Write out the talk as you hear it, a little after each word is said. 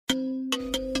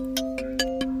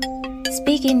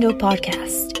Speak Indo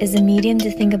Podcast is a medium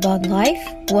to think about life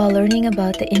while learning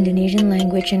about the Indonesian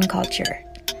language and culture.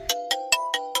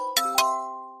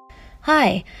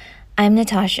 Hi, I'm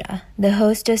Natasha, the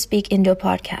host of Speak Indo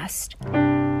Podcast.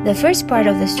 The first part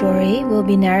of the story will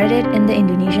be narrated in the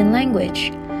Indonesian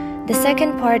language. The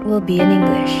second part will be in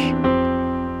English.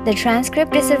 The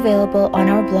transcript is available on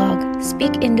our blog,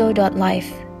 speakindo.life,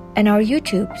 and our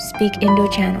YouTube, Speak Indo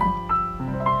channel.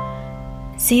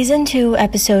 Season 2,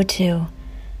 Episode 2,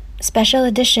 Special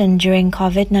Edition during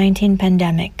COVID-19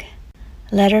 Pandemic.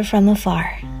 Letter from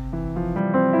Afar.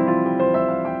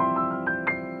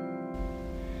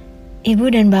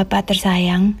 Ibu dan Bapak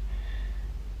tersayang,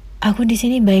 aku di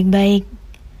sini baik-baik.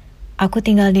 Aku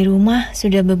tinggal di rumah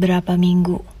sudah beberapa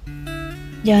minggu.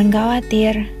 Jangan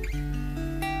khawatir.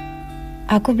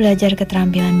 Aku belajar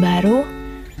keterampilan baru,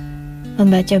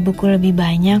 membaca buku lebih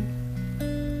banyak,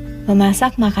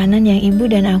 memasak makanan yang ibu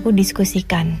dan aku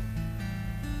diskusikan,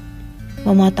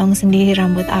 memotong sendiri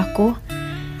rambut aku,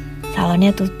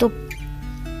 salonnya tutup,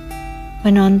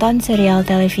 menonton serial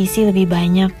televisi lebih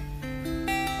banyak,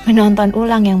 menonton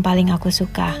ulang yang paling aku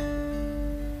suka.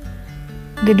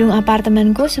 Gedung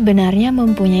apartemenku sebenarnya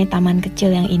mempunyai taman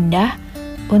kecil yang indah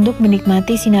untuk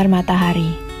menikmati sinar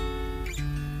matahari.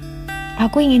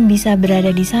 Aku ingin bisa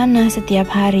berada di sana setiap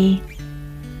hari,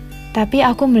 tapi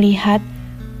aku melihat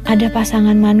ada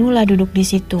pasangan manula duduk di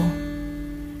situ.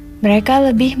 Mereka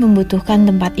lebih membutuhkan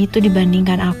tempat itu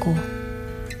dibandingkan aku.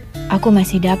 Aku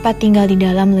masih dapat tinggal di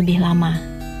dalam lebih lama.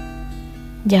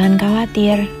 Jangan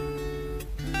khawatir.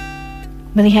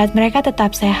 Melihat mereka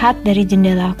tetap sehat dari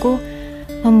jendelaku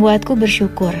membuatku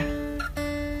bersyukur.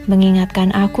 Mengingatkan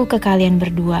aku ke kalian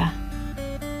berdua.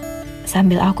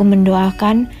 Sambil aku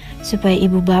mendoakan supaya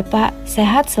ibu bapak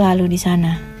sehat selalu di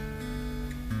sana.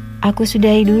 Aku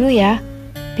sudahi dulu ya.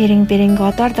 Piring-piring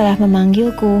kotor telah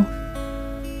memanggilku.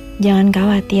 Jangan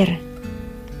khawatir.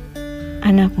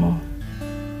 Anakmu.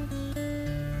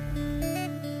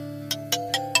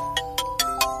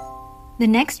 The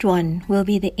next one will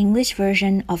be the English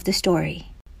version of the story.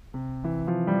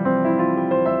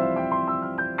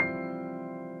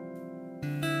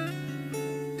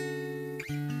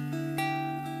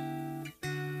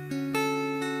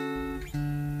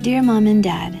 Dear Mom and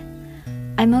Dad,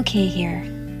 I'm okay here.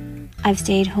 I've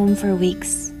stayed home for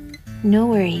weeks. No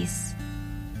worries.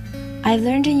 I've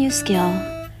learned a new skill,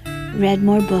 read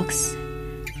more books,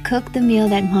 cooked the meal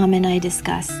that Mom and I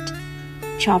discussed,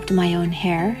 chopped my own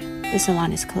hair, the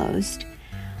salon is closed,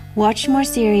 watched more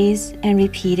series, and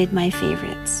repeated my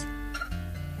favorites.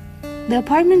 The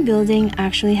apartment building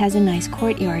actually has a nice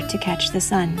courtyard to catch the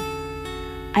sun.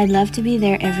 I'd love to be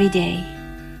there every day.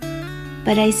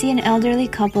 But I see an elderly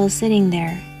couple sitting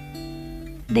there.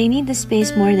 They need the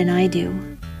space more than I do.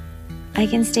 I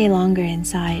can stay longer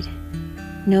inside.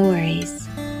 No worries.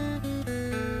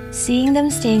 Seeing them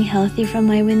staying healthy from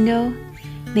my window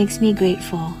makes me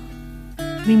grateful.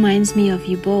 Reminds me of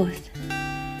you both,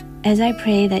 as I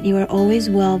pray that you are always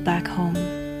well back home.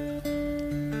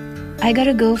 I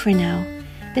gotta go for now.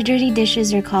 The dirty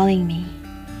dishes are calling me.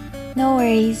 No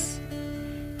worries.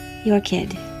 Your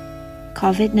kid.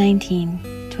 COVID-19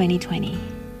 2020.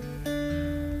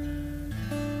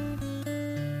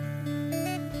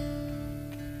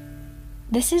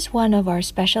 This is one of our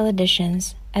special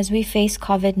editions as we face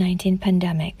COVID-19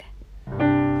 pandemic.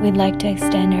 We'd like to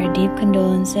extend our deep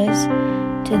condolences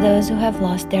to those who have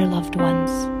lost their loved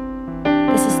ones.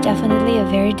 This is definitely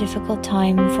a very difficult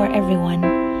time for everyone,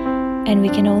 and we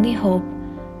can only hope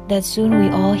that soon we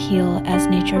all heal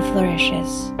as nature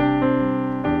flourishes.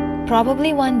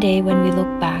 Probably one day when we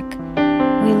look back,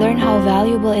 we learn how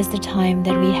valuable is the time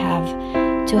that we have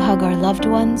to hug our loved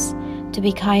ones, to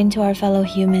be kind to our fellow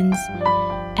humans,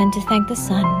 and to thank the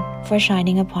sun for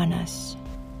shining upon us.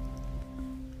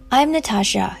 I'm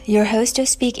Natasha, your host of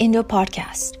Speak Indo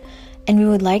Podcast, and we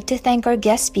would like to thank our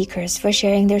guest speakers for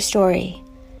sharing their story.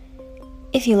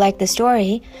 If you like the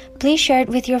story, please share it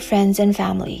with your friends and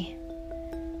family.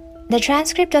 The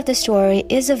transcript of the story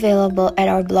is available at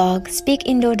our blog,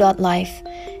 speakindo.life,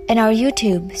 and our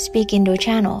YouTube, Speak Indo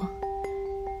channel.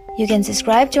 You can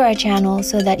subscribe to our channel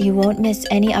so that you won't miss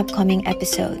any upcoming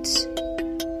episodes.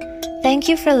 Thank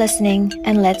you for listening,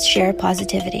 and let's share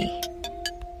positivity.